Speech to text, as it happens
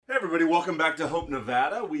everybody, welcome back to Hope,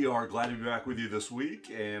 Nevada. We are glad to be back with you this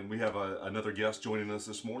week, and we have another guest joining us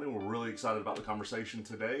this morning. We're really excited about the conversation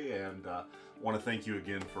today, and want to thank you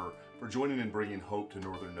again for joining and bringing hope to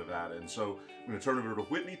Northern Nevada. And so I'm going to turn it over to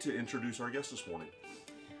Whitney to introduce our guest this morning.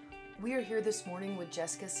 We are here this morning with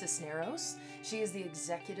Jessica Cisneros. She is the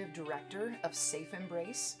Executive Director of Safe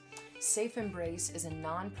Embrace. Safe Embrace is a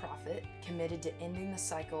nonprofit committed to ending the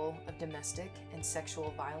cycle of domestic and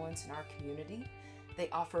sexual violence in our community. They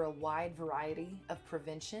offer a wide variety of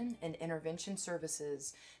prevention and intervention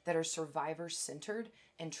services that are survivor-centered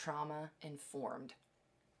and trauma-informed.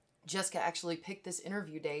 Jessica actually picked this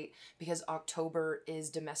interview date because October is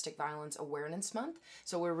Domestic Violence Awareness Month.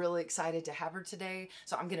 So we're really excited to have her today.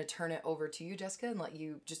 So I'm going to turn it over to you, Jessica, and let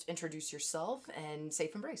you just introduce yourself and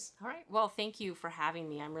Safe Embrace. All right. Well, thank you for having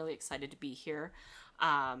me. I'm really excited to be here.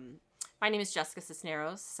 My name is Jessica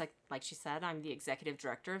Cisneros. Like she said, I'm the Executive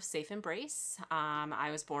Director of Safe Embrace. I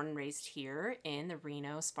was born and raised here in the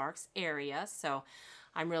Reno-Sparks area. So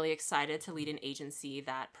I'm really excited to lead an agency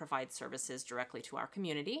that provides services directly to our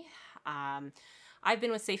community. I've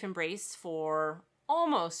been with Safe Embrace for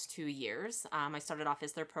almost 2 years. I started off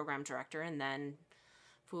as their program director and then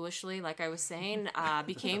foolishly, like I was saying,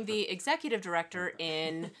 became the executive director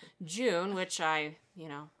in June, which I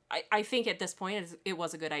think at this point it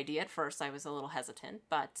was a good idea. At first I was a little hesitant,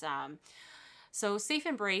 but so Safe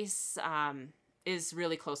Embrace is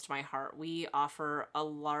really close to my heart. We offer a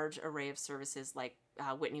large array of services like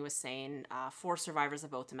Whitney was saying, for survivors of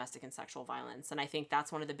both domestic and sexual violence. And I think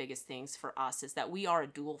that's one of the biggest things for us is that we are a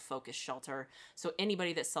dual focus shelter. So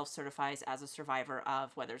anybody that self-certifies as a survivor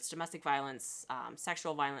of whether it's domestic violence,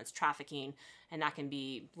 sexual violence, trafficking, and that can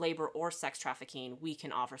be labor or sex trafficking, we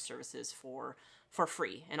can offer services for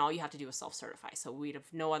free. And all you have to do is self-certify. So we'd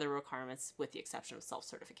have no other requirements with the exception of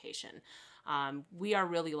self-certification. We are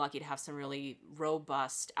really lucky to have some really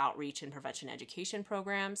robust outreach and prevention education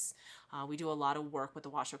programs. We do a lot of work with the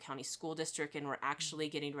Washoe County School District, and we're actually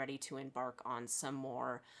getting ready to embark on some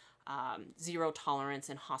more zero tolerance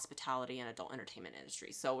in hospitality and adult entertainment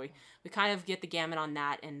industry. So we kind of get the gamut on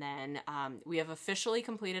that. And then we have officially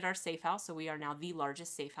completed our safe house. So we are now the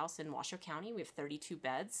largest safe house in Washoe County. We have 32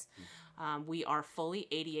 beds. We are fully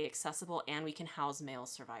ADA accessible, and we can house male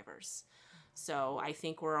survivors. So I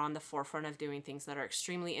think we're on the forefront of doing things that are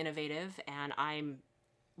extremely innovative, and I'm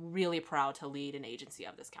really proud to lead an agency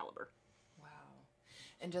of this caliber. Wow.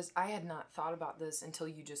 And just, I had not thought about this until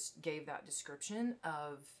you just gave that description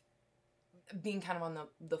of being kind of on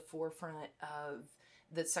the forefront of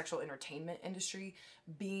the sexual entertainment industry,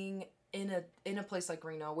 being in a place like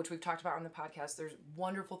Reno, which we've talked about on the podcast. There's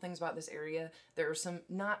wonderful things about this area. There are some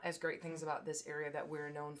not as great things about this area that we're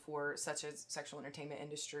known for, such as sexual entertainment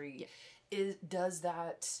industry. Yeah.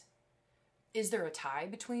 Is there a tie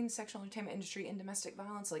between sexual entertainment industry and domestic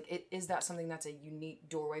violence? Like, is that something that's a unique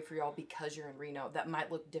doorway for y'all because you're in Reno that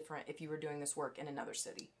might look different if you were doing this work in another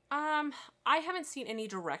city? I haven't seen any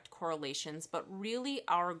direct correlations, but really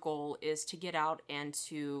our goal is to get out and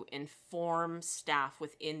to inform staff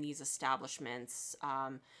within these establishments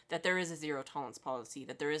that there is a zero tolerance policy,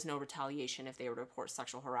 that there is no retaliation if they were to report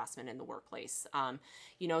sexual harassment in the workplace.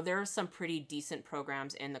 There are some pretty decent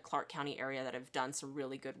programs in the Clark County area that have done some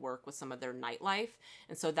really good work with some of their nightlife.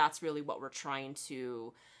 And so that's really what we're trying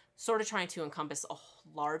to encompass a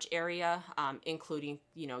large area, including,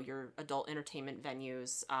 your adult entertainment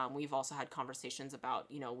venues. We've also had conversations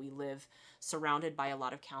about, we live surrounded by a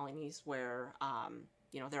lot of counties where,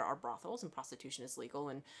 there are brothels and prostitution is legal.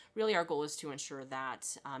 And really our goal is to ensure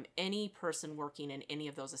that any person working in any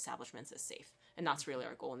of those establishments is safe. And that's really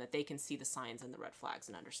our goal, and that they can see the signs and the red flags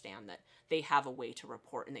and understand that they have a way to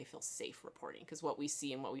report and they feel safe reporting. Because what we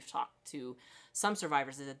see and what we've talked to some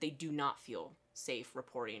survivors is that they do not feel safe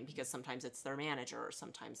reporting because sometimes it's their manager or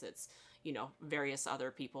sometimes it's, various other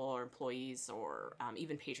people or employees or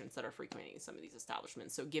even patrons that are frequenting some of these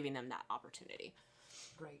establishments. So giving them that opportunity.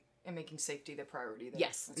 Great. And making safety the priority there.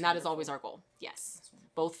 Yes. And that is always our goal. Yes.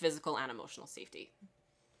 Both physical and emotional safety.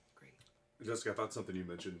 Jessica, I thought something you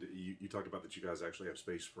mentioned, you talked about that you guys actually have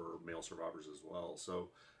space for male survivors as well. So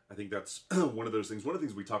I think that's one of those things. One of the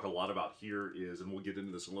things we talk a lot about here is, and we'll get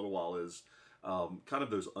into this in a little while, is kind of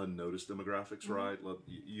those unnoticed demographics, mm-hmm. right?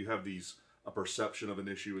 You have a perception of an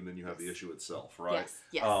issue, and then you have the issue itself, right?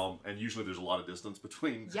 Yes. And usually there's a lot of distance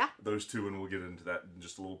between those two, and we'll get into that in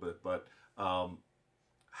just a little bit. But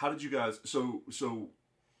how did you guys, so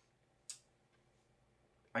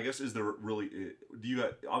I guess, is there really,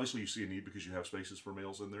 obviously you see a need because you have spaces for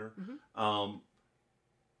males in there. Mm-hmm.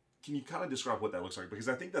 Can you kind of describe what that looks like? Because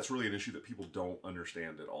I think that's really an issue that people don't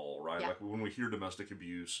understand at all, right? Yeah. Like when we hear domestic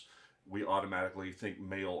abuse, we automatically think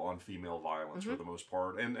male on female violence for the most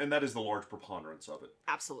part, and that is the large preponderance of it.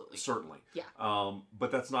 Absolutely. Certainly. Yeah.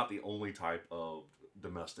 But that's not the only type of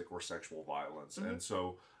domestic or sexual violence. And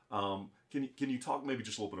so, can you talk maybe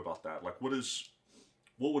just a little bit about that? Like,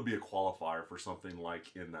 what would be a qualifier for something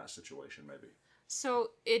like in that situation, maybe? So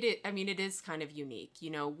it is kind of unique.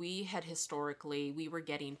 We had historically, we were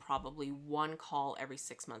getting probably one call every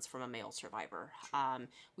 6 months from a male survivor.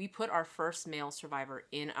 We put our first male survivor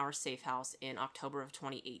in our safe house in October of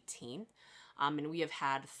 2018. And we have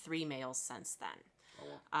had 3 males since then.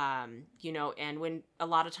 Oh, wow. And when a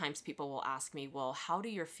lot of times people will ask me, well, how do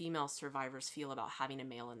your female survivors feel about having a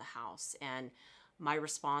male in the house? And my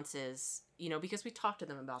response is, because we talk to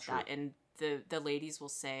them about that, and the ladies will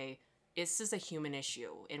say, this is a human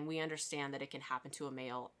issue, and we understand that it can happen to a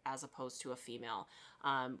male as opposed to a female.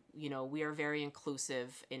 We are very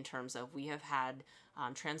inclusive in terms of, we have had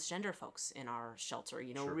transgender folks in our shelter.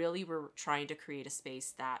 Really, we're trying to create a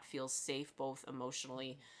space that feels safe both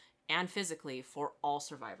emotionally and physically for all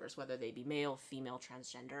survivors, whether they be male, female,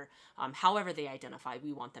 transgender, however they identify.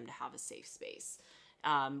 We want them to have a safe space.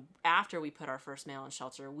 After we put our first male in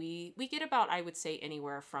shelter, we get about, I would say,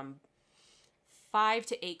 anywhere from 5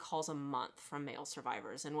 to 8 calls a month from male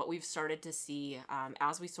survivors. And what we've started to see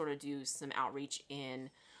as we sort of do some outreach in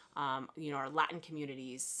our Latin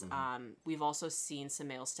communities, we've also seen some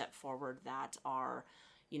males step forward that are,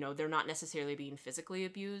 they're not necessarily being physically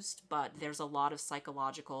abused, but there's a lot of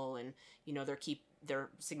psychological, and their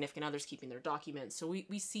significant others keeping their documents. So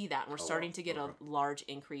we see that, and we're starting to get a large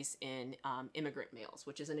increase in immigrant males,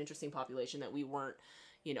 which is an interesting population that we weren't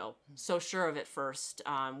so sure of at first,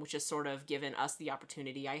 which has sort of given us the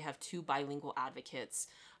opportunity. I have 2 bilingual advocates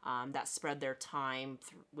that spread their time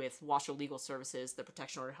with Washoe Legal Services, the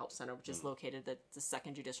Protection Order Help Center, which is located at the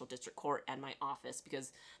 2nd Judicial District Court, and my office,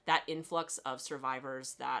 because that influx of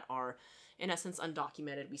survivors that are, in essence,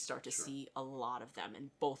 undocumented, we start to see a lot of them,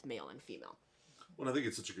 in both male and female. Well, I think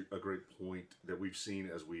it's such a great point that we've seen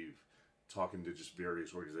as we've talking to just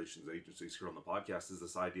various organizations, agencies here on the podcast, is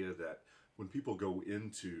this idea that when people go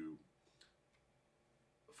into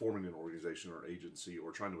forming an organization or agency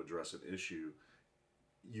or trying to address an issue,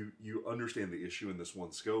 you understand the issue in this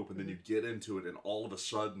one scope, and then you get into it, and all of a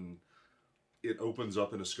sudden it opens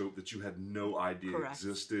up in a scope that you had no idea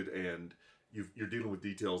existed, and you're dealing with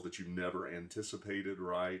details that you never anticipated,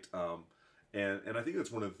 right? And I think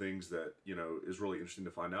that's one of the things that is really interesting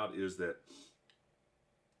to find out, is that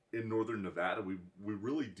in Northern Nevada, we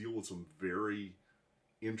really deal with some very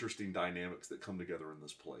interesting dynamics that come together in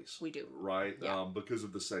this place. We do. Right? Yeah. Because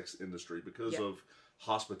of the sex industry, because of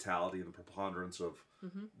hospitality and the preponderance of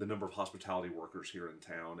the number of hospitality workers here in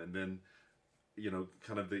town. And then,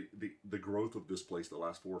 kind of the growth of this place the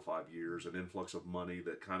last 4 or 5 years, an influx of money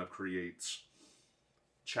that kind of creates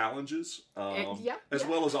challenges as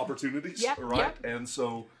well as opportunities. Right? And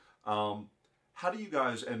so, how do you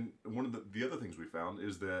guys, and one of the other things we found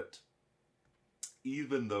is that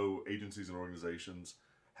even though agencies and organizations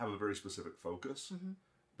have a very specific focus,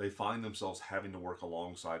 they find themselves having to work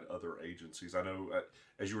alongside other agencies. I know,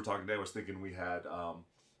 as you were talking today, I was thinking we had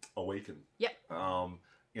Awaken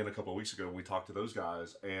in a couple of weeks ago, and we talked to those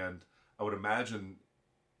guys, and I would imagine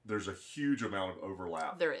there's a huge amount of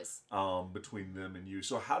overlap. There is. Between them and you.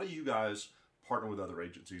 So how do you guys partner with other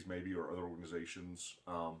agencies maybe, or other organizations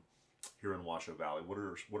here in Washoe Valley? What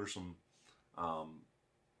are some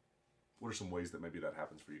ways that maybe that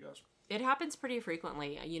happens for you guys? It happens pretty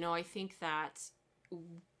frequently. I think that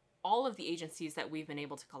all of the agencies that we've been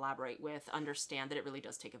able to collaborate with understand that it really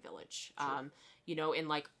does take a village. Sure. And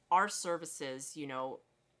like our services,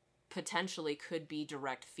 potentially could be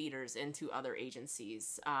direct feeders into other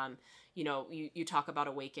agencies. You talk about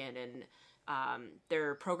Awaken, and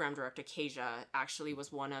their program director, Kasia, actually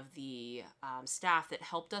was one of the staff that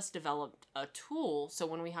helped us develop a tool. So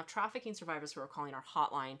when we have trafficking survivors who are calling our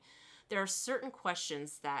hotline, there are certain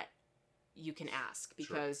questions that you can ask,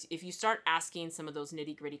 because if you start asking some of those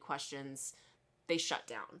nitty-gritty questions, they shut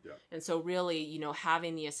down. Yeah. And so really,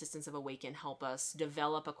 having the assistance of Awaken help us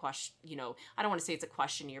develop a question, I don't want to say it's a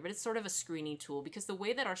questionnaire, but it's sort of a screening tool, because the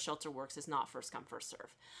way that our shelter works is not first come, first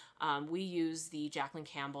serve. We use the Jacqueline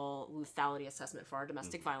Campbell lethality assessment for our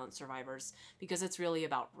domestic violence survivors, because it's really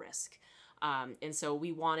about risk. And so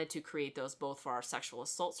we wanted to create those both for our sexual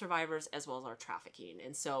assault survivors as well as our trafficking.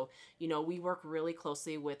 And so, we work really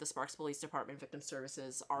closely with the Sparks Police Department Victim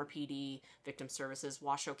Services, RPD Victim Services,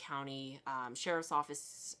 Washoe County Sheriff's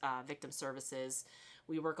Office Victim Services.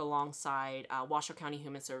 We work alongside Washoe County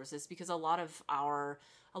Human Services, because a lot of our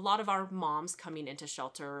moms coming into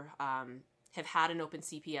shelter, have had an open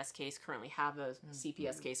CPS case, currently have a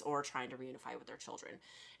CPS case, or trying to reunify with their children.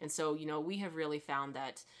 And so, we have really found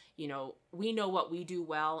that, we know what we do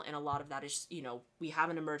well. And a lot of that is, we have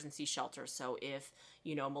an emergency shelter. So if,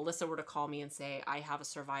 Melissa were to call me and say, I have a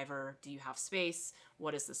survivor, do you have space?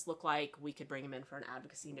 What does this look like? We could bring them in for an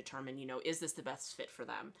advocacy and determine, is this the best fit for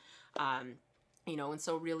them? And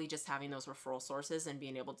so really just having those referral sources and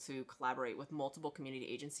being able to collaborate with multiple community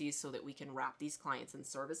agencies so that we can wrap these clients in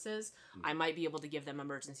services. I might be able to give them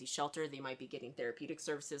emergency shelter. They might be getting therapeutic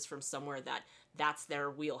services from somewhere that's their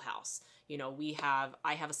wheelhouse.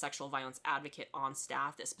 I have a sexual violence advocate on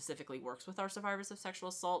staff that specifically works with our survivors of sexual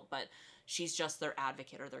assault, but she's just their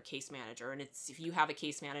advocate or their case manager. And if you have a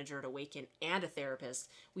case manager at Awaken and a therapist,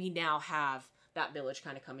 we now have that village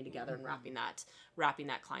kind of coming together and wrapping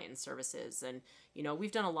that client in services. And,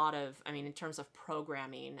 we've done a lot of, in terms of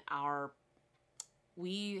programming,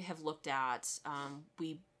 we have looked at,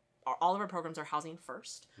 all of our programs are housing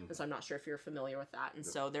first. And so I'm not sure if you're familiar with that. And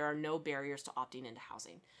so there are no barriers to opting into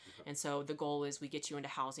housing. Okay. And so the goal is we get you into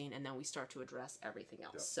housing and then we start to address everything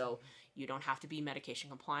else. Yep. So you don't have to be medication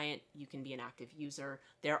compliant. You can be an active user.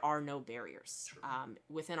 There are no barriers. Sure.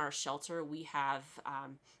 Within our shelter, we have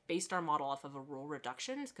based our model off of a rule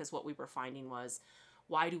reduction, because what we were finding was,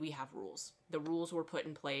 why do we have rules? The rules were put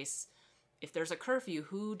in place. If there's a curfew,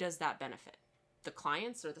 who does that benefit? The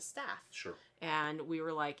clients or the staff? Sure. And we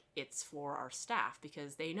were like, it's for our staff,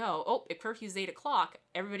 because they know, if curfew's 8:00,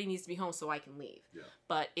 everybody needs to be home so I can leave. Yeah.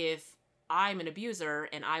 But if I'm an abuser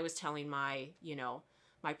and I was telling my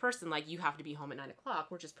person, like, you have to be home at 9:00,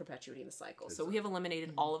 we're just perpetuating the cycle. Exactly. So we have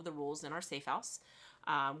eliminated all of the rules in our safe house,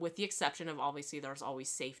 with the exception of, obviously, there's always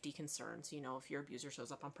safety concerns. If your abuser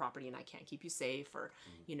shows up on property and I can't keep you safe, or,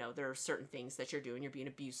 there are certain things that you're doing, you're being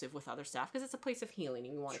abusive with other staff, because it's a place of healing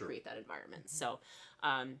and we want to create that environment. So,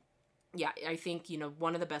 I think,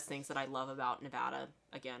 one of the best things that I love about Nevada,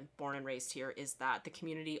 again, born and raised here, is that the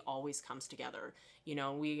community always comes together.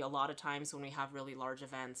 A lot of times when we have really large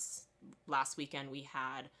events, last weekend we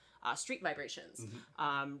had street vibrations.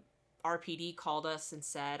 RPD called us and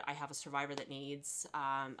said, I have a survivor that needs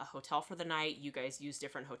a hotel for the night. You guys use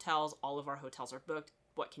different hotels. All of our hotels are booked.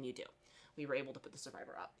 What can you do? We were able to put the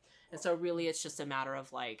survivor up. And so really it's just a matter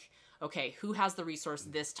of like, okay, who has the resource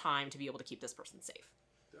this time to be able to keep this person safe?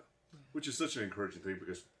 Which is such an encouraging thing,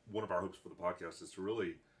 because one of our hopes for the podcast is to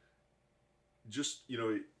really just,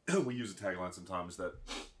 we use a tagline sometimes that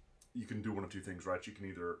you can do one of two things, right? You can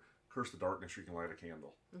either curse the darkness or you can light a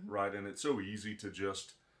candle, right? And it's so easy to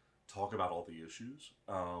just talk about all the issues.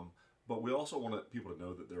 But we also want people to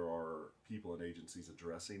know that there are people and agencies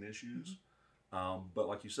addressing issues. But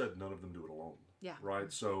like you said, none of them do it alone. Yeah.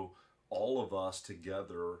 Right? So all of us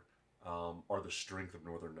together are the strength of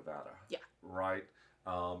Northern Nevada. Yeah. Right?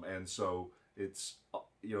 And so it's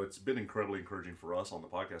been incredibly encouraging for us on the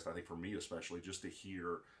podcast. I think for me especially, just to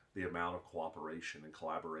hear the amount of cooperation and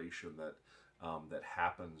collaboration that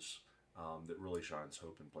happens, that really shines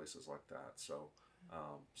hope in places like that. So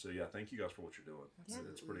yeah, thank you guys for what you're doing.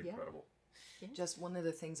 It's pretty incredible. Yeah. Just one of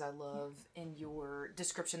the things I love in your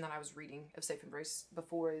description that I was reading of Safe Embrace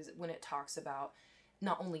before is when it talks about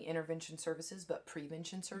not only intervention services, but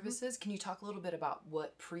prevention services. Can you talk a little bit about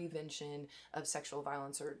what prevention of sexual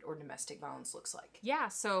violence or domestic violence looks like? Yeah,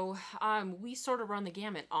 so we sort of run the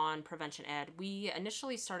gamut on prevention ed. We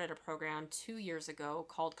initially started a program 2 years ago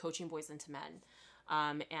called Coaching Boys into Men.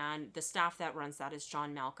 And the staff that runs that is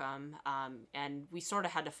John Malcolm. And we sort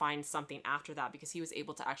of had to find something after that, because he was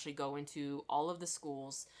able to actually go into all of the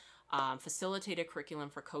schools, facilitate a curriculum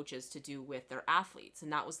for coaches to do with their athletes.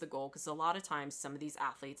 And that was the goal, because a lot of times some of these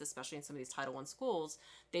athletes, especially in some of these Title I schools,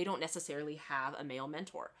 they don't necessarily have a male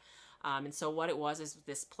mentor. And so what it was is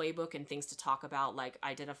this playbook and things to talk about, like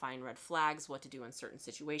identifying red flags, what to do in certain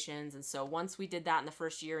situations. And so once we did that in the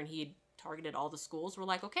first year and he had targeted all the schools, we're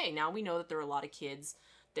like, okay, now we know that there are a lot of kids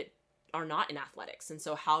that are not in athletics. And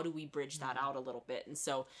so how do we bridge that out a little bit? And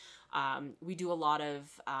so we do a lot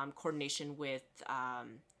of coordination with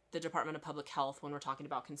the Department of Public Health when we're talking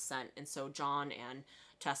about consent. And so John and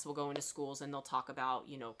Tess will go into schools and they'll talk about,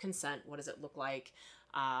 consent, what does it look like?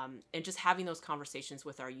 And just having those conversations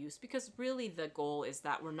with our youth, because really the goal is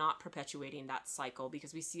that we're not perpetuating that cycle,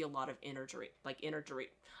 because we see a lot of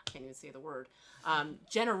I can't even say the word,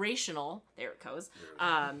 generational, there it goes.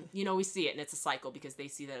 We see it and it's a cycle because they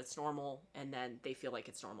see that it's normal and then they feel like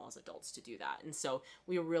it's normal as adults to do that. And so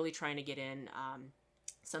we were really trying to get in,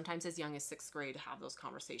 sometimes as young as 6th grade, have those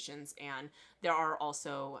conversations. And there are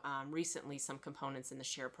also recently some components in the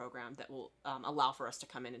SHARE program that will allow for us to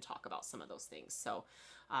come in and talk about some of those things. So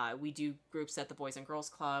we do groups at the Boys and Girls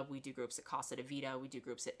Club. We do groups at Casa de Vida. We do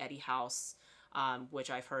groups at Eddie House. which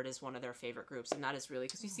I've heard is one of their favorite groups. And that is really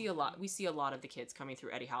because we see a lot of the kids coming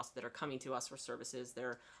through Eddie House that are coming to us for services.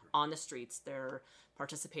 They're on the streets. They're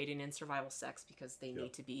participating in survival sex because they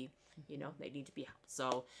need to be, they need to be helped.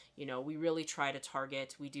 So, we really try to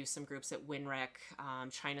target. We do some groups at Winrec,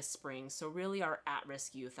 China Springs. So really our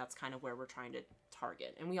at-risk youth, that's kind of where we're trying to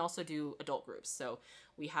target. And we also do adult groups. So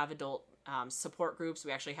we have adult support groups.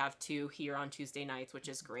 We actually have 2 here on Tuesday nights, which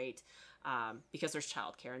is great. Because there's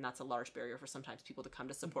childcare, and that's a large barrier for sometimes people to come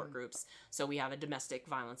to support groups. So we have a domestic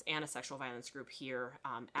violence and a sexual violence group here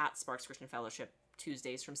at Sparks Christian Fellowship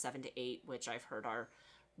Tuesdays from 7 to 8, which I've heard are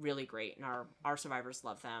really great, and our survivors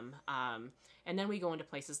love them. And then we go into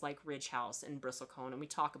places like Ridge House and Bristlecone, and we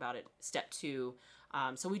talk about it step 2.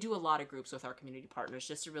 So we do a lot of groups with our community partners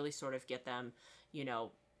just to really sort of get them,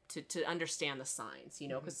 to understand the signs,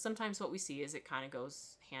 because sometimes what we see is it kind of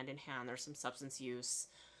goes hand in hand. There's some substance use,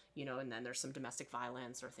 and then there's some domestic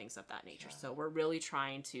violence or things of that nature. So we're really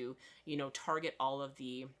trying to, target all of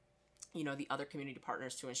the, the other community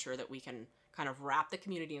partners to ensure that we can kind of wrap the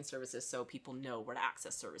community in services so people know where to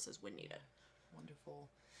access services when needed. Wonderful.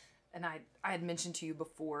 And I had mentioned to you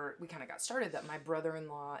before we kind of got started that my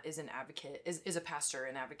brother-in-law is an advocate, is a pastor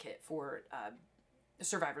and advocate for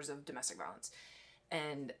survivors of domestic violence.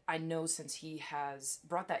 And I know since he has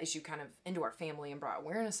brought that issue kind of into our family and brought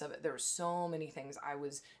awareness of it, there were so many things I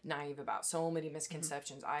was naive about, so many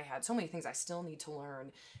misconceptions I had, so many things I still need to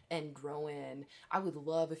learn and grow in. I would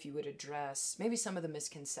love if you would address maybe some of the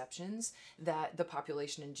misconceptions that the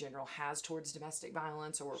population in general has towards domestic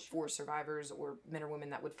violence or for survivors or men or women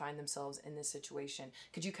that would find themselves in this situation.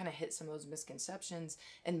 Could you kind of hit some of those misconceptions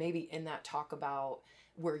and maybe in that talk about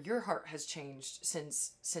where your heart has changed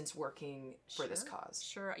since working for this cause?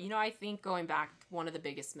 Sure. I think going back, one of the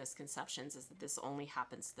biggest misconceptions is that this only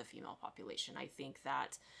happens to the female population. I think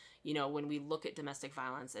that, when we look at domestic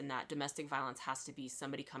violence and that domestic violence has to be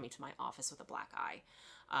somebody coming to my office with a black eye,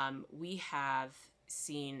 we have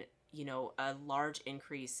seen, a large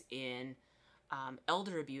increase in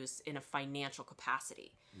elder abuse in a financial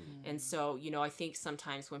capacity. And so, I think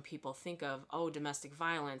sometimes when people think of, domestic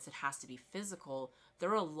violence, it has to be physical. There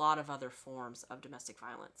are a lot of other forms of domestic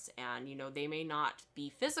violence. And, they may not be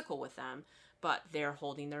physical with them, but they're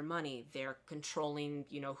holding their money. They're controlling,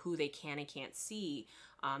 who they can and can't see.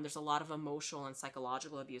 There's a lot of emotional and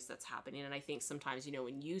psychological abuse that's happening. And I think sometimes,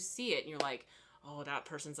 when you see it and you're like, oh, that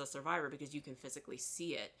person's a survivor because you can physically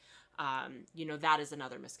see it. That is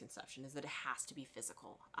another misconception, is that it has to be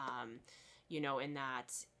physical. And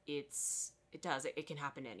that it can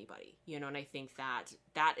happen to anybody, and I think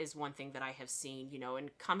that is one thing that I have seen,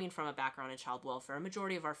 and coming from a background in child welfare, a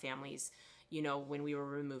majority of our families, when we were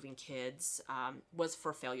removing kids, was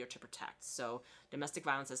for failure to protect. So domestic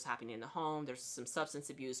violence is happening in the home, there's some substance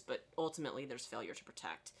abuse, but ultimately there's failure to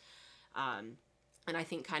protect. And I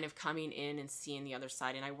think kind of coming in and seeing the other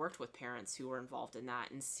side, and I worked with parents who were involved in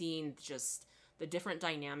that, and seeing just the different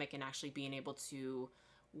dynamic and actually being able to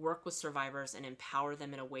work with survivors and empower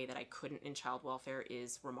them in a way that I couldn't in child welfare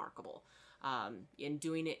is remarkable. In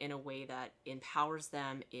doing it in a way that empowers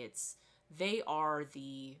them,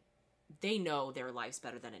 they know their lives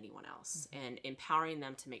better than anyone else, and empowering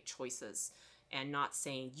them to make choices and not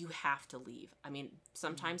saying you have to leave. I mean,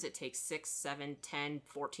 sometimes it takes 6, 7, 10,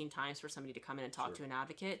 14 times for somebody to come in and talk to an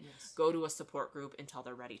advocate, go to a support group until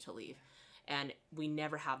they're ready to leave. And we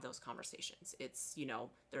never have those conversations. It's,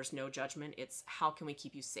 there's no judgment. It's how can we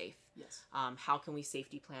keep you safe? Yes. How can we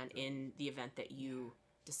safety plan in the event that you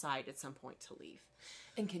decide at some point to leave?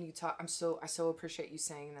 And can you talk, I so appreciate you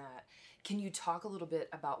saying that. Can you talk a little bit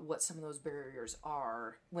about what some of those barriers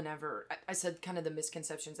are whenever, I said kind of the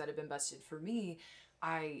misconceptions that have been busted for me.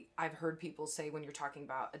 I've heard people say when you're talking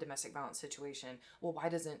about a domestic violence situation, well, why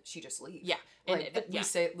doesn't she just leave? Yeah. We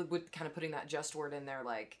say, with kind of putting that just word in there,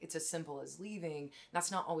 like it's as simple as leaving.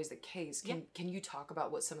 That's not always the case. Can you talk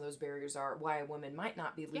about what some of those barriers are, why a woman might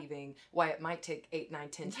not be leaving, why it might take 8, 9,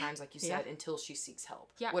 10 times, like you said, until she seeks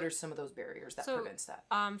help? Yeah. What are some of those barriers that prevents that?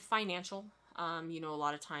 Financial. A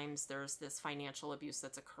lot of times there's this financial abuse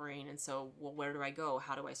that's occurring. And so, well, where do I go?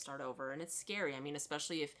 How do I start over? And it's scary. I mean,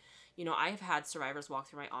 especially if, I have had survivors walk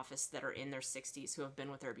through my office that are in their 60s who have been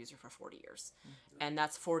with their abuser for 40 years. And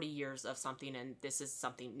that's 40 years of something, and this is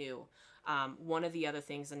something new. One of the other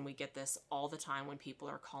things, and we get this all the time when people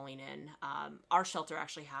are calling in, our shelter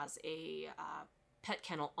actually has a pet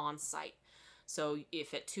kennel on site. So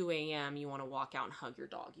if at 2 a.m. you want to walk out and hug your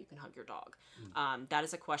dog, you can hug your dog. That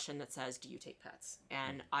is a question that says, do you take pets?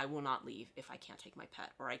 And I will not leave if I can't take my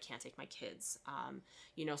pet or I can't take my kids.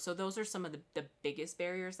 So those are some of the biggest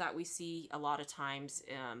barriers that we see a lot of times.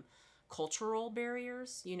 Cultural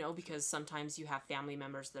barriers, because sometimes you have family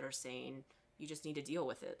members that are saying, you just need to deal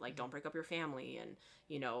with it. Like, don't break up your family. And,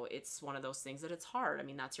 you know, it's one of those things that it's hard. I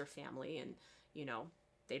mean, that's your family, and, you know,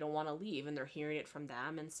 they don't want to leave, and they're hearing it from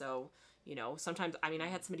them. And so, you know, sometimes, I mean, I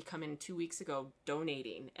had somebody come in 2 weeks ago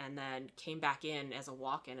donating, and then came back in as a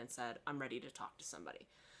walk-in and said, I'm ready to talk to somebody,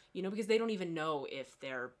 you know, because they don't even know if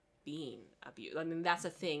they're being abused. I mean, that's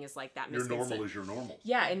the thing, is like that Your normal is your normal.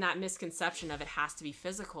 Yeah, and that misconception of it has to be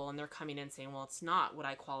physical, and they're coming in saying, well, it's not. Would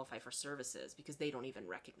I qualify for services? Because they don't even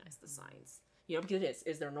recognize the signs. You know, because it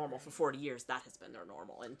is their normal. For 40 years, that has been their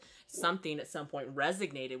normal. And something at some point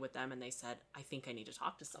resonated with them, and they said, I think I need to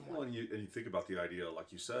talk to someone. Well, and you think about the idea,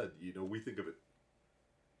 like you said, you know, we think of it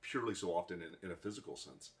purely so often in a physical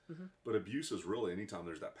sense. But abuse is really anytime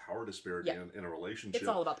there's that power disparity in a relationship. It's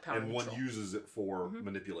all about the power and and one control. uses it for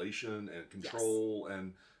manipulation and control,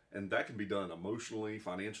 and that can be done emotionally,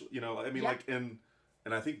 financially, you know, I mean, like, and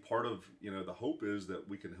I think part of, you know, the hope is that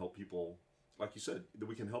we can help people, like you said, that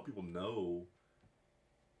we can help people know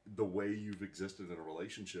the way you've existed in a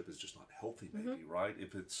relationship is just not healthy, maybe, right?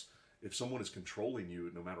 If someone is controlling you,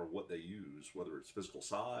 no matter what they use, whether it's physical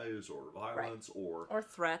size or violence or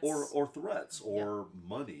threats or threats or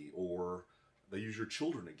money, or they use your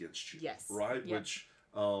children against you, right? Which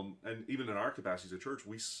and even in our capacities at church,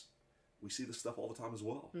 we see this stuff all the time as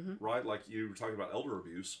well, right? Like you were talking about elder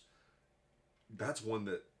abuse. That's one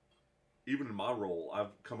that even in my role,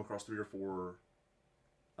 I've come across 3 or 4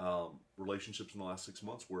 relationships in the last 6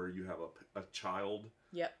 months where you have a child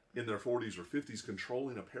in their 40s or 50s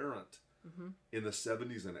controlling a parent in the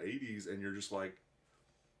 70s and 80s, and you're just like,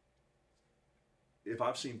 if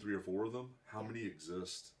I've seen 3 or 4 of them, how many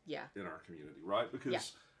exist in our community, right?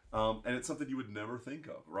 Because and it's something you would never think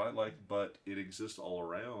of, right? Like, but it exists all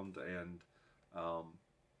around, and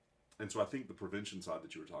so I think the prevention side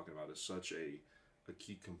that you were talking about is such a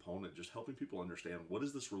key component, just helping people understand, what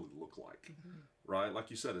does this really look like, right? Like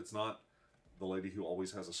you said, it's not the lady who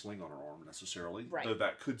always has a sling on her arm necessarily, though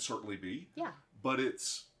that could certainly be, but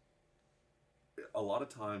it's a lot of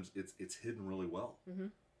times it's hidden really well,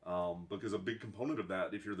 because a big component of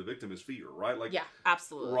that, if you're the victim, is fear, right? Like,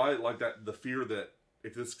 absolutely, right? Like that, the fear that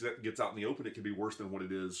if this gets out in the open, it could be worse than what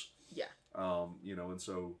it is, you know, and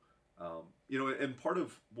so you know, and part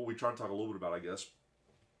of what we try to talk a little bit about, I guess,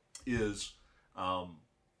 is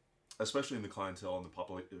especially in the clientele and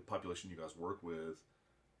the population you guys work with,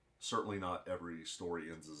 certainly not every story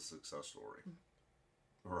ends as a success story,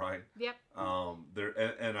 right?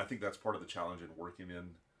 And I think that's part of the challenge in working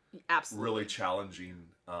in really challenging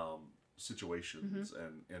situations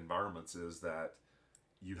and environments, is that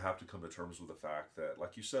you have to come to terms with the fact that,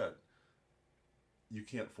 like you said, you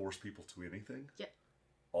can't force people to anything.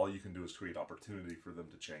 All you can do is create opportunity for them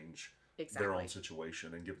to change their own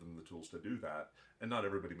situation and give them the tools to do that. And not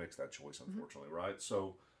everybody makes that choice, unfortunately, right?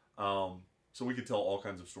 So, so we could tell all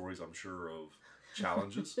kinds of stories, I'm sure, of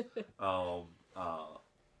challenges.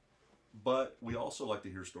 But we also like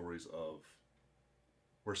to hear stories of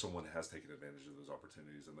where someone has taken advantage of those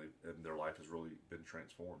opportunities and their life has really been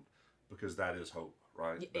transformed, because that is hope,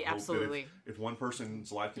 right? Absolutely. If one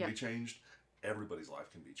person's life can be changed, everybody's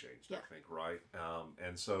life can be changed, I think, right?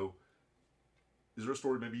 And so, is there a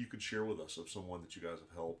story maybe you could share with us of someone that you guys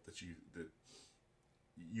have helped that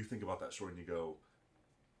you think about that story and you go,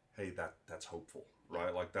 hey, that's hopeful,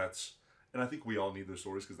 right? Like that's, and I think we all need those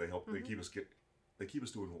stories because they help, they keep us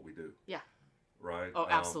doing what we do. Right? Oh,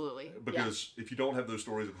 absolutely. Because if you don't have those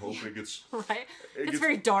stories of hope, it gets It's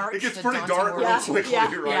very dark. It gets pretty dark real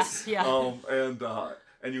quickly, right? Yeah.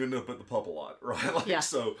 And you end up at the pub a lot, right? Like,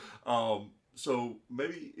 so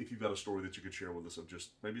maybe if you've got a story that you could share with us of just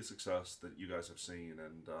maybe a success that you guys have seen,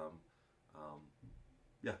 and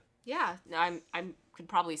I could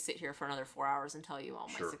probably sit here for another 4 hours and tell you all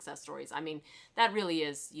my success stories. I mean, that really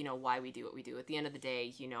is, you know, why we do what we do. At the end of the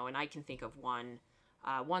day, you know, and I can think of one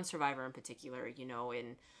survivor in particular, you know,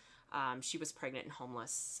 and she was pregnant and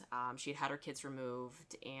homeless. She had her kids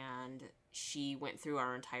removed, and she went through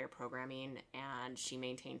our entire programming, and she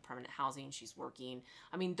maintained permanent housing. She's working.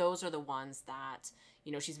 I mean, those are the ones that,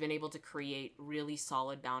 you know, she's been able to create really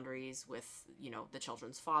solid boundaries with, you know, the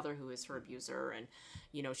children's father, who is her abuser. And,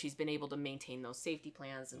 you know, she's been able to maintain those safety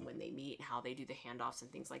plans and when they meet, how they do the handoffs and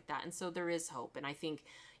things like that. And so there is hope. And I think,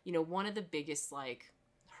 you know, one of the biggest, like,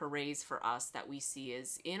 hoorays for us that we see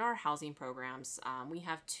is in our housing programs. We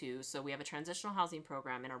have 2. So we have a transitional housing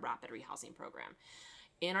program and a rapid rehousing program.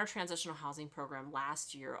 In our transitional housing program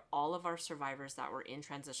last year, all of our survivors that were in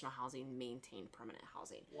transitional housing maintained permanent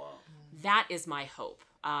housing. Wow. That is my hope.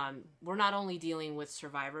 We're not only dealing with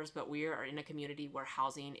survivors, but we are in a community where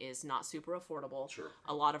housing is not super affordable. Sure.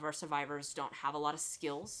 A lot of our survivors don't have a lot of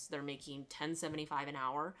skills. They're making $10.75 an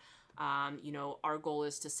hour. Our goal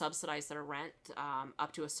is to subsidize their rent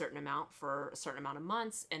up to a certain amount for a certain amount of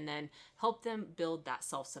months, and then help them build that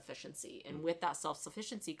self-sufficiency. And with that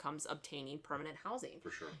self-sufficiency comes obtaining permanent housing.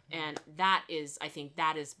 For sure. And I think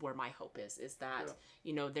that is where my hope is that,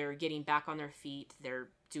 they're getting back on their feet. They're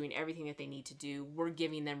doing everything that they need to do. We're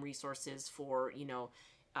giving them resources for,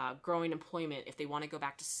 growing employment if they want to go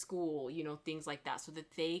back to school, things like that, so that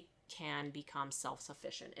they can become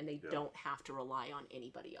self-sufficient and they don't have to rely on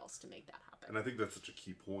anybody else to make that happen. And I think that's such a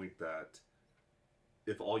key point, that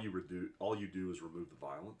if all you do is remove the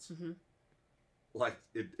violence, like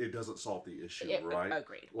it doesn't solve the issue, right?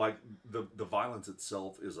 Agreed. Like the violence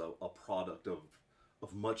itself is a product of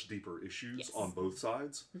much deeper issues on both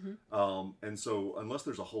sides. And so unless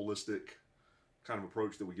there's a holistic kind of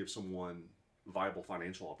approach that we give someone viable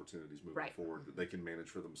financial opportunities moving forward that they can manage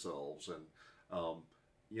for themselves, and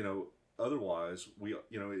otherwise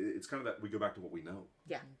it's kind of that we go back to what we know.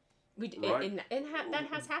 Yeah. We right? That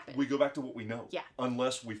has happened. We go back to what we know. Yeah.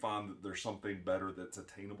 Unless we find that there's something better that's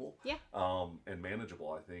attainable. Yeah. And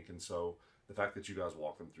manageable, I think. And so the fact that you guys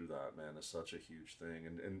walk them through that, man, is such a huge thing.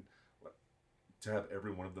 And to have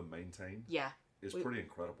every one of them maintained is pretty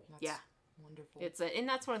incredible. That's wonderful. And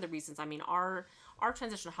that's one of the reasons. I mean, our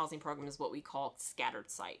transitional housing program is what we call scattered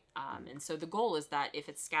site. And so the goal is that if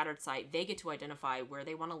it's scattered site, they get to identify where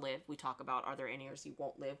they want to live. We talk about, are there any areas you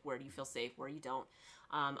won't live? Where do you feel safe? Where you don't?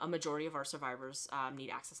 A majority of our survivors need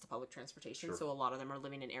access to public transportation. Sure. So a lot of them are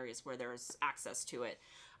living in areas where there's access to it.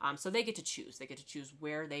 So they get to choose. They get to choose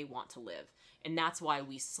where they want to live. And that's why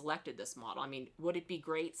we selected this model. I mean, would it be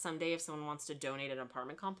great someday if someone wants to donate an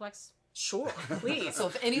apartment complex? Sure, please. So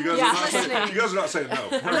if anyone you listening, guys are not saying no.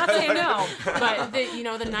 I'm not saying no, but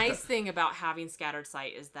the nice thing about having scattered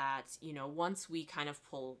site is that, once we kind of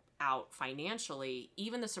pull out financially,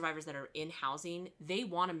 even the survivors that are in housing, they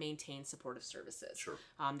want to maintain supportive services. Sure.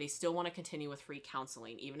 They still want to continue with free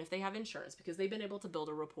counseling, even if they have insurance, because they've been able to build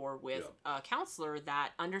a rapport with a counselor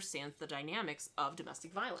that understands the dynamics of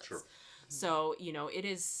domestic violence. Sure. So, it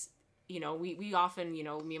is... we often, me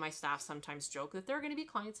and my staff sometimes joke that there are going to be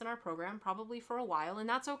clients in our program probably for a while, and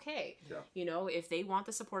that's okay. Yeah. If they want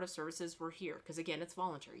the supportive services, we're here. Because again, it's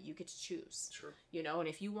voluntary. You get to choose. Sure. And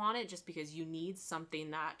if you want it just because you need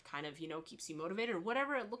something that kind of, keeps you motivated or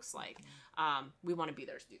whatever it looks like, we want to be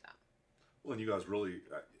there to do that. Well, and you guys really,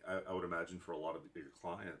 I would imagine for a lot of your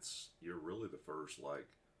clients, you're really the first,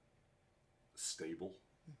 stable,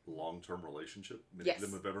 long-term relationship many of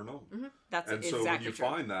them have ever known. That's and so exactly when you true.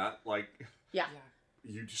 find that, Yeah.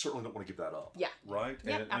 you certainly don't want to give that up. Yeah. Right?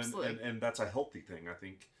 Yeah, absolutely. And that's a healthy thing, I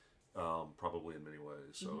think, probably in many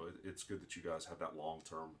ways. So it's good that you guys have that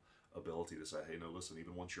long-term ability to say, hey, no, listen,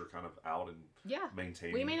 even once you're kind of out and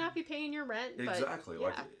maintaining. We may not be paying your rent, but... Exactly.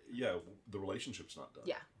 The relationship's not done.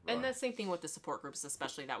 Yeah. Right. And the same thing with the support groups,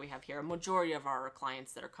 especially that we have here. A majority of our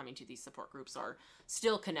clients that are coming to these support groups are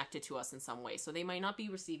still connected to us in some way. So they might not be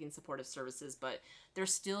receiving supportive services, but they're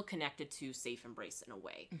still connected to Safe Embrace in a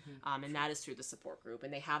way. And that is through the support group.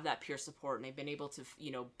 And they have that peer support, and they've been able to,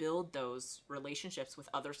 build those relationships with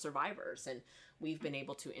other survivors. And we've been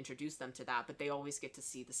able to introduce them to that, but they always get to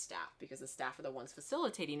see the staff because the staff are the ones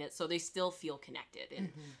facilitating it. So they still feel connected and,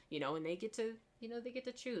 and they get to, they get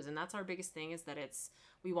to choose. And that's our biggest thing, is that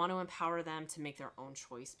we want to empower them to make their own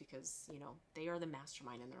choice because, they are the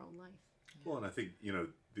mastermind in their own life. Well, and I think,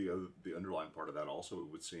 the underlying part of that also,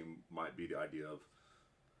 it would seem, might be the idea of,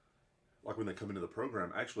 when they come into the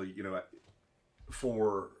program, actually,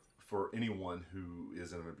 for anyone who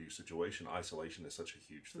is in an abuse situation, isolation is such a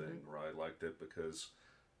huge thing, right? Like that, because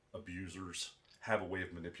abusers have a way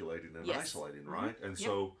of manipulating and isolating, right? And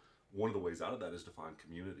so one of the ways out of that is to find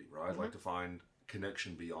community, right? Like to find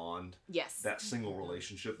connection beyond that single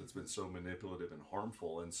relationship that's been so manipulative and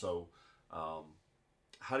harmful. And so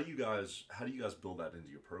how do you guys build that into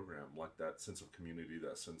your program, like that sense of community,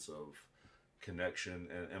 that sense of connection,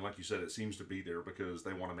 and like you said, it seems to be there because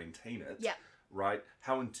they want to maintain it, right?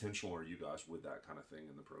 How intentional are you guys with that kind of thing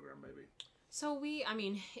in the program, maybe? So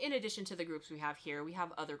in addition to the groups we have here, we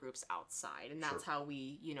have other groups outside, and that's how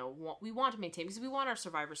we, we want to maintain, because we want our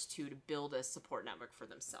survivors to build a support network for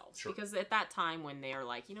themselves. Because at that time when they are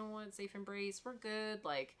like, Safe Embrace, we're good.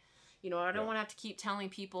 I don't want to have to keep telling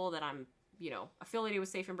people that I'm, affiliated with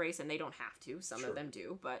Safe Embrace, and they don't have to. Some of them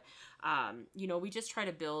do, but, we just try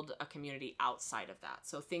to build a community outside of that.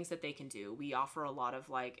 So things that they can do. We offer a lot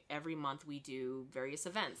of, every month we do various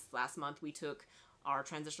events. Last month we took our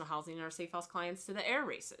transitional housing and our safe house clients to the air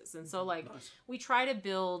races. And so we try to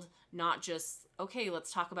build not just, okay,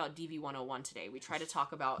 let's talk about DV 101 today. We try to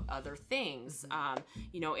talk about other things.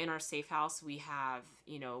 In our safe house, we have,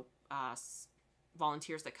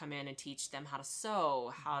 volunteers that come in and teach them how to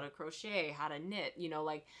sew, how to crochet, how to knit,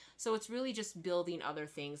 so it's really just building other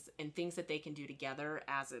things and things that they can do together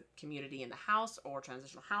as a community in the house or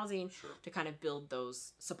transitional housing to kind of build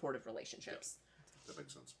those supportive relationships. That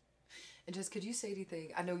makes sense. And just, could you say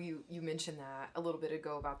anything? I know you mentioned that a little bit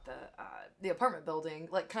ago about the apartment building,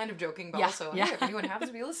 like kind of joking, but also, hey, if anyone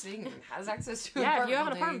happens to be listening and has access to an apartment if you have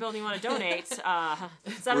an apartment building you want to donate,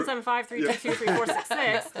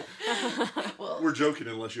 775-322-3466. Well, we're joking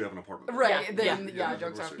unless you have an apartment building. Right, then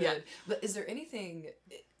jokes aren't good. But is there anything,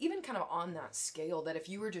 even kind of on that scale, that if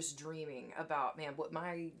you were just dreaming about, man, what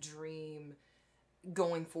my dream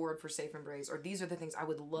going forward for Safe Embrace, or these are the things I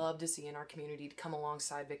would love to see in our community to come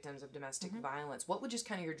alongside victims of domestic violence, what would just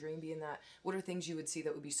kind of your dream be in that? What are things you would see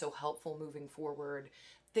that would be so helpful moving forward?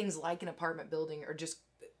 Things like an apartment building, or just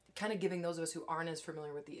kind of giving those of us who aren't as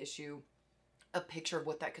familiar with the issue a picture of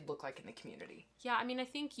what that could look like in the community. Yeah, I mean, I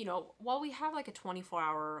think, while we have like a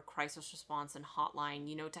 24-hour crisis response and hotline,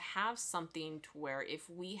 to have something to where if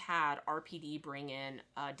we had RPD bring in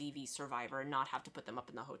a DV survivor and not have to put them up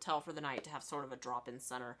in the hotel for the night, to have sort of a drop-in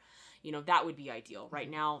center, that would be ideal. Right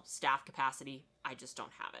now, staff capacity, I just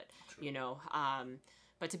don't have it,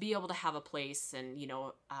 but to be able to have a place and,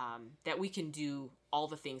 that we can do all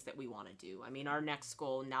the things that we want to do. I mean, our next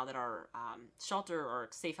goal, now that our shelter or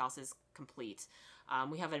safe house is complete,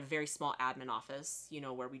 we have a very small admin office,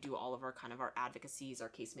 where we do all of our kind of our advocacies, our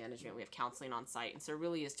case management. We have counseling on site. And so it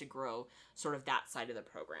really is to grow sort of that side of the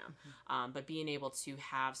program. But being able to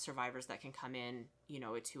have survivors that can come in,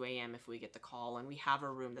 at 2 a.m. if we get the call. And we have a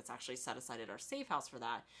room that's actually set aside at our safe house for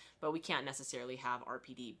that. But we can't necessarily have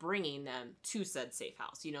RPD bringing them to said safe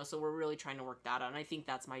house, so we're really trying to work that out. And I think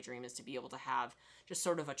that's my dream, is to be able to have just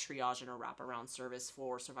sort of a triage and a wraparound service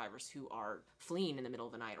for survivors who are fleeing in the middle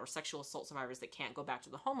of the night, or sexual assault survivors that can't go back to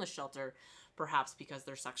the homeless shelter, perhaps because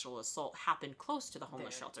their sexual assault happened close to the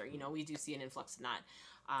homeless shelter. We do see an influx in that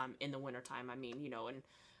in the wintertime. I mean, and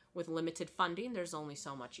with limited funding, there's only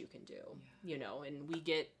so much you can do, and we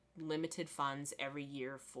get limited funds every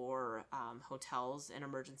year for hotels and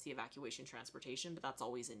emergency evacuation transportation, but that's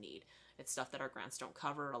always a need. It's stuff that our grants don't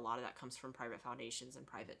cover. A lot of that comes from private foundations and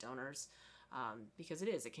private donors, because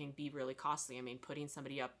it can be really costly. I mean, putting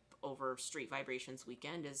somebody up over Street Vibrations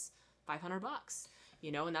weekend is $500,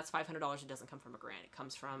 and that's $500 that doesn't come from a grant. It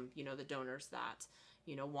comes from, the donors that,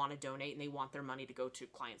 want to donate, and they want their money to go to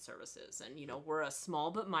client services. And, we're a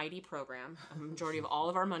small but mighty program. A majority of all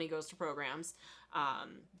of our money goes to programs.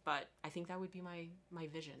 But I think that would be my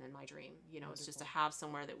vision and my dream, it's just to have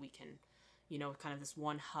somewhere that we can, kind of this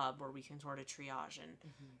one hub where we can sort of triage and,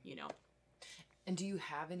 And do you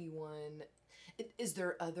have anyone, is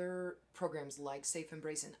there other programs like Safe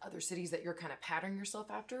Embrace in other cities that you're kind of patterning yourself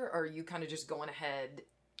after, or are you kind of just going ahead?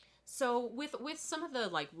 So with some of the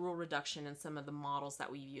like rural reduction and some of the models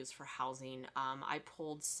that we use for housing, I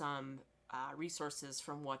pulled some resources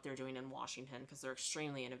from what they're doing in Washington, because they're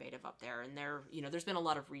extremely innovative up there. And there's been a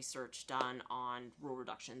lot of research done on rural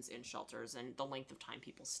reductions in shelters and the length of time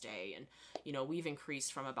people stay. And, we've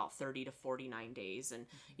increased from about 30 to 49 days. And,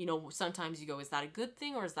 sometimes you go, is that a good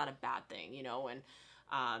thing or is that a bad thing?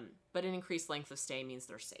 But an increased length of stay means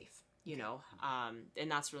they're safe, and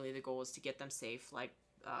that's really the goal, is to get them safe. Like,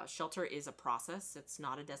 shelter is a process. It's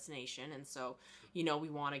not a destination. And so, we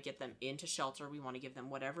want to get them into shelter. We want to give them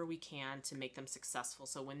whatever we can to make them successful.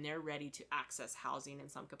 So when they're ready to access housing in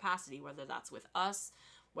some capacity, whether that's with us,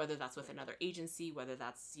 whether that's with another agency, whether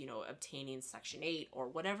that's, obtaining Section 8 or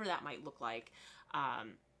whatever that might look like.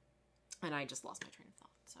 And I just lost my train of thought.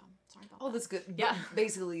 So sorry about that. Oh, that's good. Yeah. But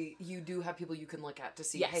basically, you do have people you can look at to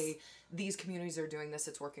see, Yes. hey, these communities are doing this,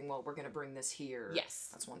 it's working well, we're going to bring this here. Yes.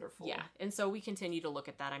 That's wonderful. Yeah. And so we continue to look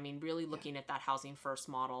at that. I mean, really looking at that housing first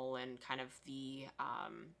model and kind of the,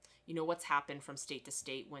 what's happened from state to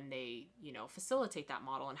state when they, facilitate that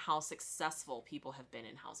model, and how successful people have been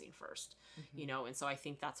in housing first, and so I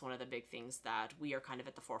think that's one of the big things that we are kind of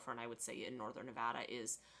at the forefront, I would say, in Northern Nevada,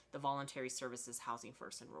 is the voluntary services, housing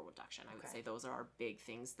first, and rural reduction. I would say those are our big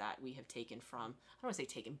things that we have taken from, I don't want to say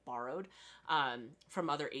taken, borrowed from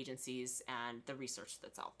other agencies and the research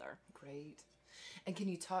that's out there. Great. And can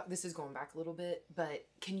you talk, this is going back a little bit, but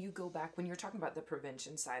can you go back, when you're talking about the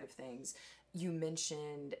prevention side of things, you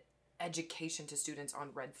mentioned education to students on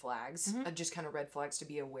red flags, Mm-hmm. just kind of red flags to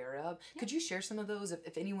be aware of. Yeah. Could you share some of those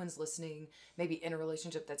if anyone's listening, maybe in a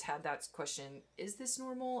relationship that's had that question, is this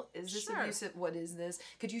normal? Is this Sure. abusive? What is this?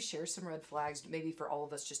 Could you share some red flags maybe for all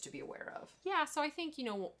of us just to be aware of? Yeah, so I think,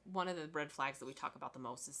 one of the red flags that we talk about the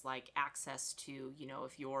most is like access to,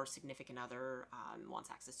 if your significant other wants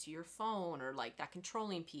access to your phone, or like that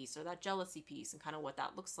controlling piece or that jealousy piece, and kind of what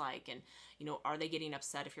that looks like. And, are they getting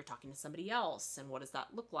upset if you're talking to somebody else, and what does that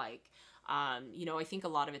look like? I think a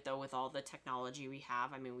lot of it, though, with all the technology we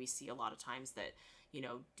have, I mean, we see a lot of times that,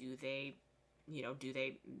 do they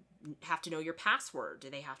have to know your password? Do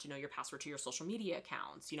they have to know your password to your social media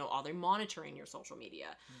accounts? Are they monitoring your social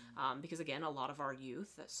media? Because again, a lot of our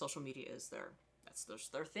youth, social media is their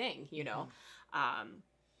thing,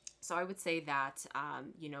 So I would say that,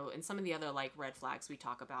 and some of the other like red flags we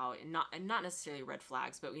talk about, and not necessarily red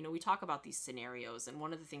flags, but, we talk about these scenarios. And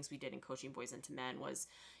one of the things we did in Coaching Boys into Men was,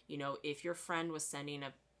 if your friend was sending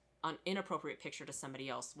an inappropriate picture to somebody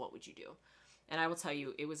else, what would you do? And I will tell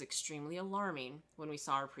you, it was extremely alarming when we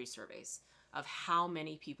saw our pre-surveys of how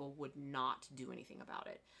many people would not do anything about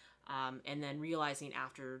it. And then realizing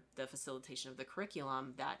after the facilitation of the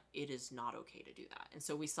curriculum that it is not okay to do that. And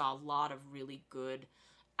so we saw a lot of really good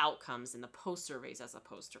outcomes in the post surveys as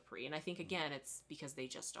opposed to pre. And I think, again, it's because they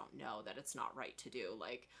just don't know that it's not right to do.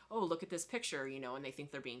 Like, oh, look at this picture, and they think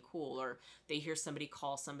they're being cool, or they hear somebody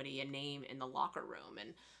call somebody a name in the locker room,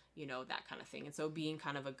 and that kind of thing. And so being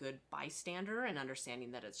kind of a good bystander and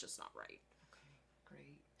understanding that it's just not right. Okay,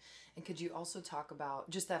 great. And could you also talk about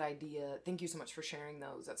just that idea? Thank you so much for sharing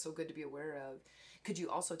those. That's so good to be aware of. Could you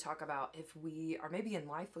also talk about if we are maybe in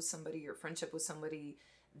life with somebody or friendship with somebody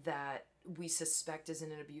that we suspect is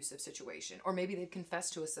in an abusive situation, or maybe they've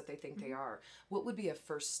confessed to us that they think they are, what would be a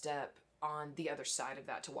first step on the other side of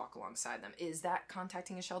that to walk alongside them? Is that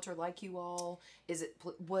contacting a shelter like you all? Is it,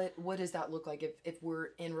 what does that look like if we're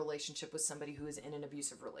in relationship with somebody who is in an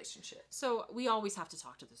abusive relationship? So we always have to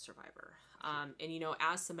talk to the survivor. And,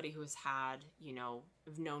 as somebody who has had,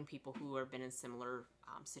 have known people who have been in similar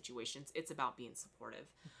situations, it's about being supportive.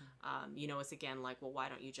 It's again like, well, why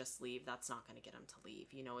don't you just leave? That's not going to get them to leave.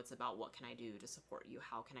 It's about, what can I do to support you?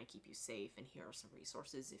 How can I keep you safe? And here are some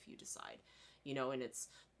resources if you decide, and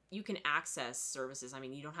you can access services. I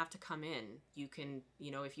mean, you don't have to come in. You can,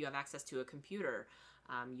 if you have access to a computer,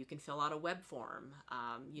 you can fill out a web form.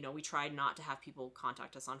 We tried not to have people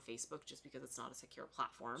contact us on Facebook just because it's not a secure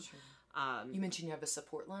platform. Sure. You mentioned you have a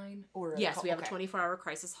support line? Or yes, we have a 24-hour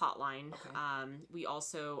crisis hotline. Okay. We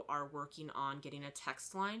also are working on getting a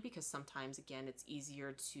text line, because sometimes, again, it's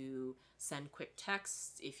easier to send quick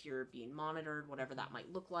texts if you're being monitored, whatever that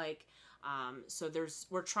might look like. So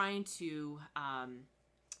we're trying to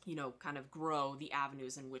kind of grow the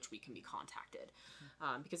avenues in which we can be contacted.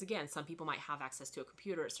 Because again, some people might have access to a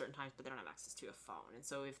computer at certain times, but they don't have access to a phone. And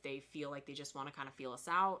so if they feel like they just want to kind of feel us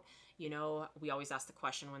out, we always ask the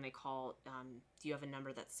question when they call, do you have a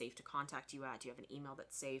number that's safe to contact you at? Do you have an email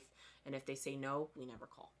that's safe? And if they say no, we never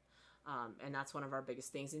call. And that's one of our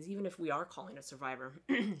biggest things. Is even if we are calling a survivor,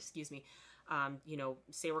 excuse me,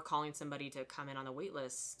 say we're calling somebody to come in on the wait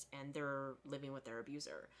list and they're living with their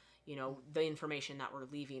abuser, the information that we're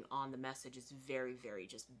leaving on the message is very, very,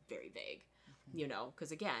 just very vague,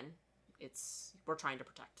 because again, we're trying to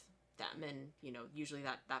protect them. And, usually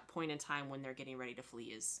that point in time when they're getting ready to flee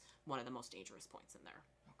is one of the most dangerous points in their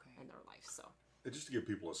life. So, and just to give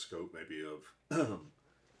people a scope maybe of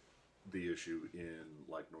the issue in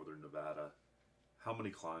like Northern Nevada, how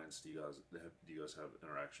many clients do you guys have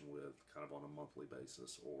interaction with kind of on a monthly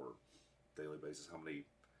basis or daily basis? How many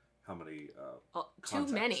too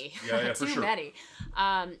many. Yeah, for too sure. many.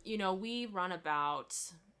 We run about,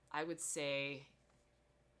 I would say,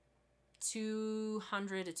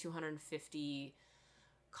 200 to 250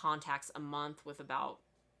 contacts a month, with about,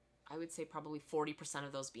 I would say, probably 40%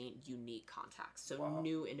 of those being unique contacts. So Wow.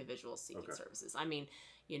 New individuals seeking Okay. services. I mean,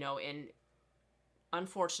 and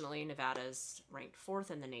unfortunately, Nevada is ranked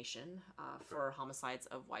 4th in the nation for homicides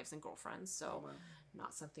of wives and girlfriends. So Oh, man.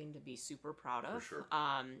 not something to be super proud of. For sure.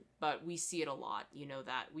 But we see it a lot,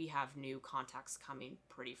 that we have new contacts coming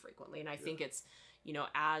pretty frequently. And I think it's,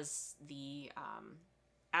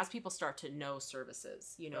 as people start to know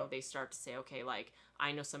services, they start to say, okay, like,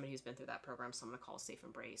 I know somebody who's been through that program, so I'm going to call Safe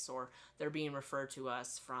Embrace, or they're being referred to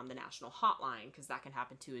us from the national hotline, because that can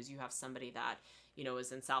happen too, is you have somebody that,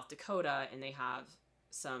 is in South Dakota and they have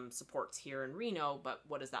some supports here in Reno, but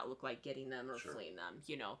what does that look like getting them or Sure. fleeing them,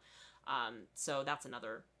 so that's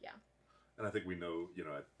another, yeah. And I think we know,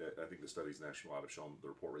 I think the studies nationwide have shown the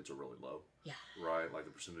report rates are really low. Yeah. Right? Like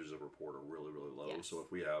the percentages of report are really, really low. Yes. So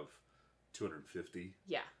if we have 250,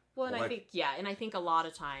 Yeah. Well, and I think a lot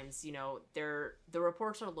of times, the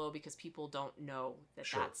reports are low because people don't know that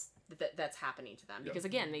Sure. that's happening to them. Because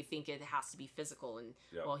again, they think it has to be physical, and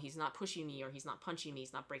well, he's not pushing me, or he's not punching me,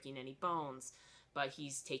 he's not breaking any bones, but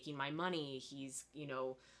he's taking my money. He's,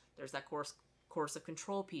 there's that course of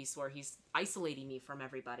control piece where he's isolating me from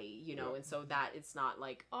everybody, and so that it's not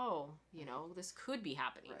like, this could be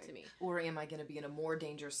happening to me. Or am I going to be in a more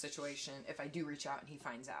dangerous situation if I do reach out and he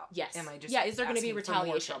finds out? Yes. Am I just is there going to be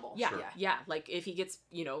retaliation? Trouble? Yeah. Sure. Yeah. Like if he gets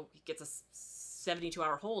a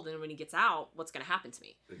 72-hour hold, and when he gets out, what's going to happen to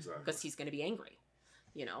me? Exactly. Because he's going to be angry,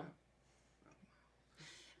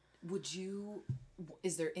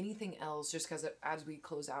 Is there anything else, just because as we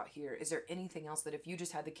close out here, is there anything else that if you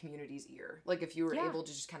just had the community's ear, like if you were able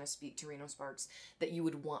to just kind of speak to Reno Sparks, that you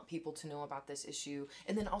would want people to know about this issue?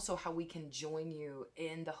 And then also how we can join you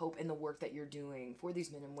in the hope and the work that you're doing for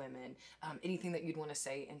these men and women. Anything that you'd want to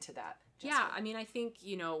say into that, Jessica? Yeah, I mean, I think,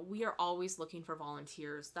 we are always looking for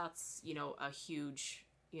volunteers. That's, a huge...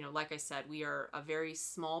 like I said, we are a very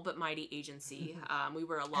small but mighty agency. We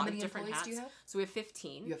wear a lot of different hats. How many employees do you have? So we have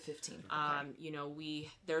 15. You have 15. Okay.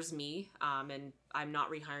 There's me, and I'm not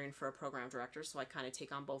rehiring for a program director, so I kind of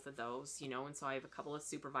take on both of those, and so I have a couple of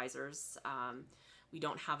supervisors. We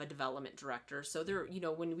don't have a development director. So there,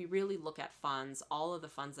 when we really look at funds, all of the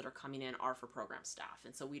funds that are coming in are for program staff.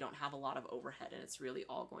 And so we don't have a lot of overhead, and it's really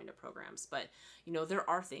all going to programs. But, there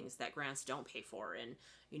are things that grants don't pay for. And,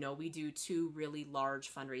 we do 2 really large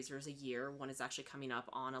fundraisers a year. One is actually coming up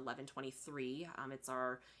on 11/23. It's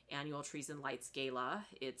our annual Trees and Lights Gala.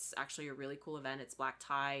 It's actually a really cool event. It's black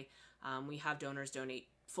tie. We have donors donate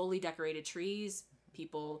fully decorated trees.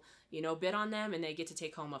 People, bid on them, and they get to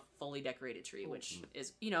take home a fully decorated tree, which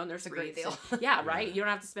is, and there's a great deal. Yeah, right. You don't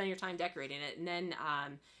have to spend your time decorating it. And then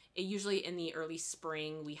usually in the early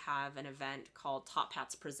spring, we have an event called Top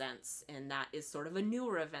Hats Presents, and that is sort of a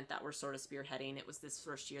newer event that we're sort of spearheading. It was this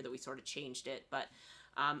first year that we sort of changed it, but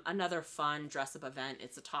another fun dress-up event.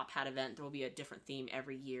 It's a top hat event. There will be a different theme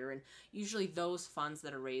every year, and usually those funds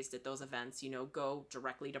that are raised at those events, go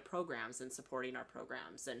directly to programs and supporting our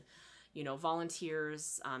programs. And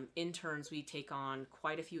volunteers, interns, we take on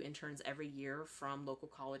quite a few interns every year from local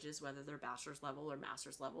colleges, whether they're bachelor's level or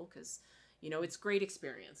master's level, because, it's great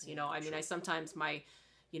experience. I mean, I sometimes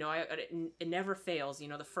it never fails.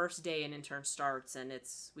 The first day an intern starts and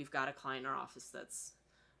we've got a client in our office that's,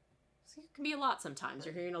 it can be a lot sometimes.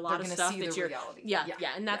 You're hearing a lot of stuff that you're, reality. Yeah.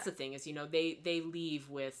 And that's the thing is, they leave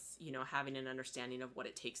with, having an understanding of what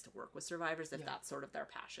it takes to work with survivors, if that's sort of their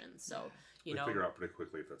passion. So, they figure out pretty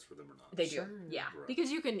quickly if that's for them or not. They do. Sure. Yeah. Right.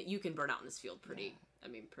 Because you can burn out in this field pretty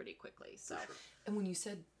quickly. So. For sure. And when you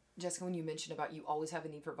said, Jessica, when you mentioned about you always have a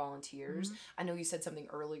need for volunteers, I know you said something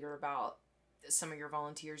earlier about some of your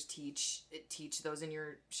volunteers teach those in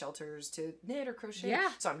your shelters to knit or crochet.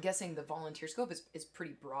 Yeah. So I'm guessing the volunteer scope is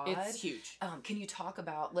pretty broad. It's huge. Can you talk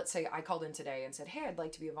about, let's say I called in today and said, hey, I'd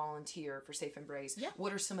like to be a volunteer for Safe Embrace. Yeah.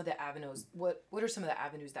 What are some of the avenues? What are some of the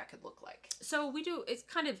avenues that could look like? So we do, it's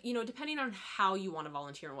kind of, depending on how you want to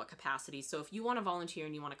volunteer and what capacity. So if you want to volunteer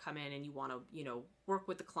and you want to come in and you want to, work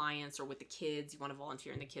with the clients or with the kids, you want to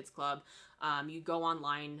volunteer in the kids club, you go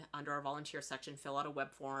online under our volunteer section, fill out a web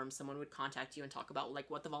form. Someone would contact you and talk about like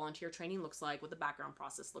what the volunteer training looks like, what the background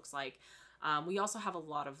process looks like. We also have a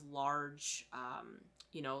lot of large,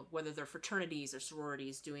 whether they're fraternities or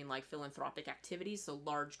sororities doing like philanthropic activities. So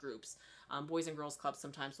large groups, Boys and Girls Clubs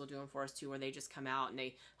sometimes will do them for us too, where they just come out and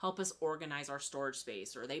they help us organize our storage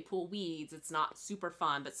space, or they pull weeds. It's not super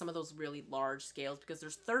fun, but some of those really large scales, because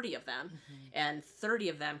there's 30 of them and 30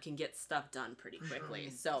 of them can get stuff done pretty quickly.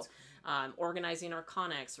 So organizing our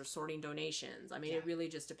connects or sorting donations. I mean, it really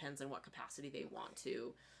just depends on what capacity they want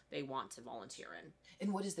to volunteer in.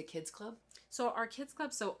 And what is the kids club? So our kids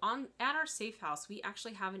club, at our safe house, we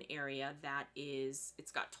actually have an area that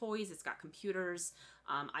it's got toys, it's got computers.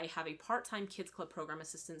 I have a part-time kids club program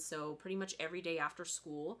assistant, so pretty much every day after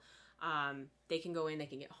school, they can go in, they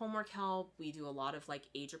can get homework help. We do a lot of like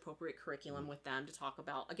age-appropriate curriculum with them to talk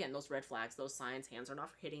about, again, those red flags, those signs, hands are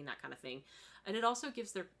not for hitting, that kind of thing. And it also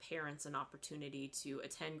gives their parents an opportunity to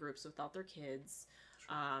attend groups without their kids.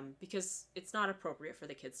 Because it's not appropriate for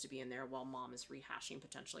the kids to be in there while mom is rehashing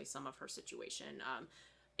potentially some of her situation.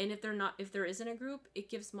 And if there isn't a group, it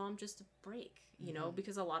gives mom just a break,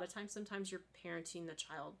 because a lot of times, sometimes you're parenting the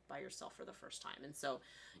child by yourself for the first time. And so,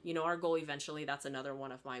 our goal eventually, that's another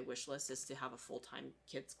one of my wish lists, is to have a full-time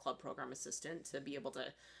kids club program assistant to be able to,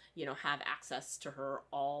 have access to her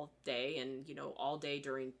all day and, all day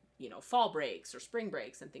during, fall breaks or spring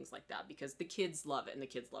breaks and things like that, because the kids love it and the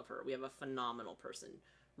kids love her. We have a phenomenal person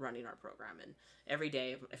running our program. And every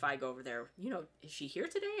day, if I go over there, is she here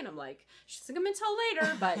today? And I'm like, she's going to come until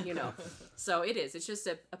later. But, so it is. It's just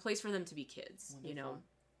a place for them to be kids, Wonderful.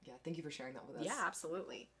 Yeah, thank you for sharing that with us. Yeah,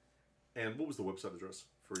 absolutely. And what was the website address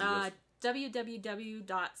for you guys?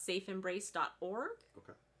 www.safeembrace.org.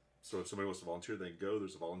 Okay. So if somebody wants to volunteer, they can go.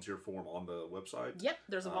 There's a volunteer form on the website. Yep,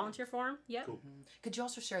 there's a volunteer form. Yep. Cool. Could you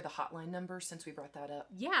also share the hotline number since we brought that up?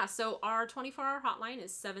 Yeah, so our 24-hour hotline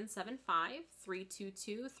is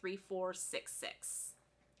 775-322-3466.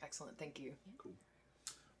 Excellent, thank you. Cool.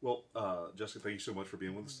 Well, Jessica, thank you so much for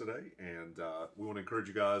being with us today. And we want to encourage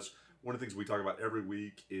you guys. One of the things we talk about every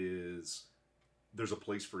week is there's a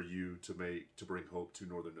place for you to bring hope to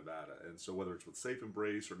Northern Nevada. And so whether it's with Safe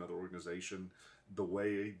Embrace or another organization, the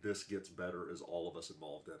way this gets better is all of us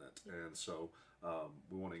involved in it. And so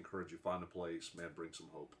we want to encourage you, find a place, man, bring some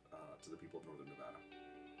hope to the people of Northern Nevada.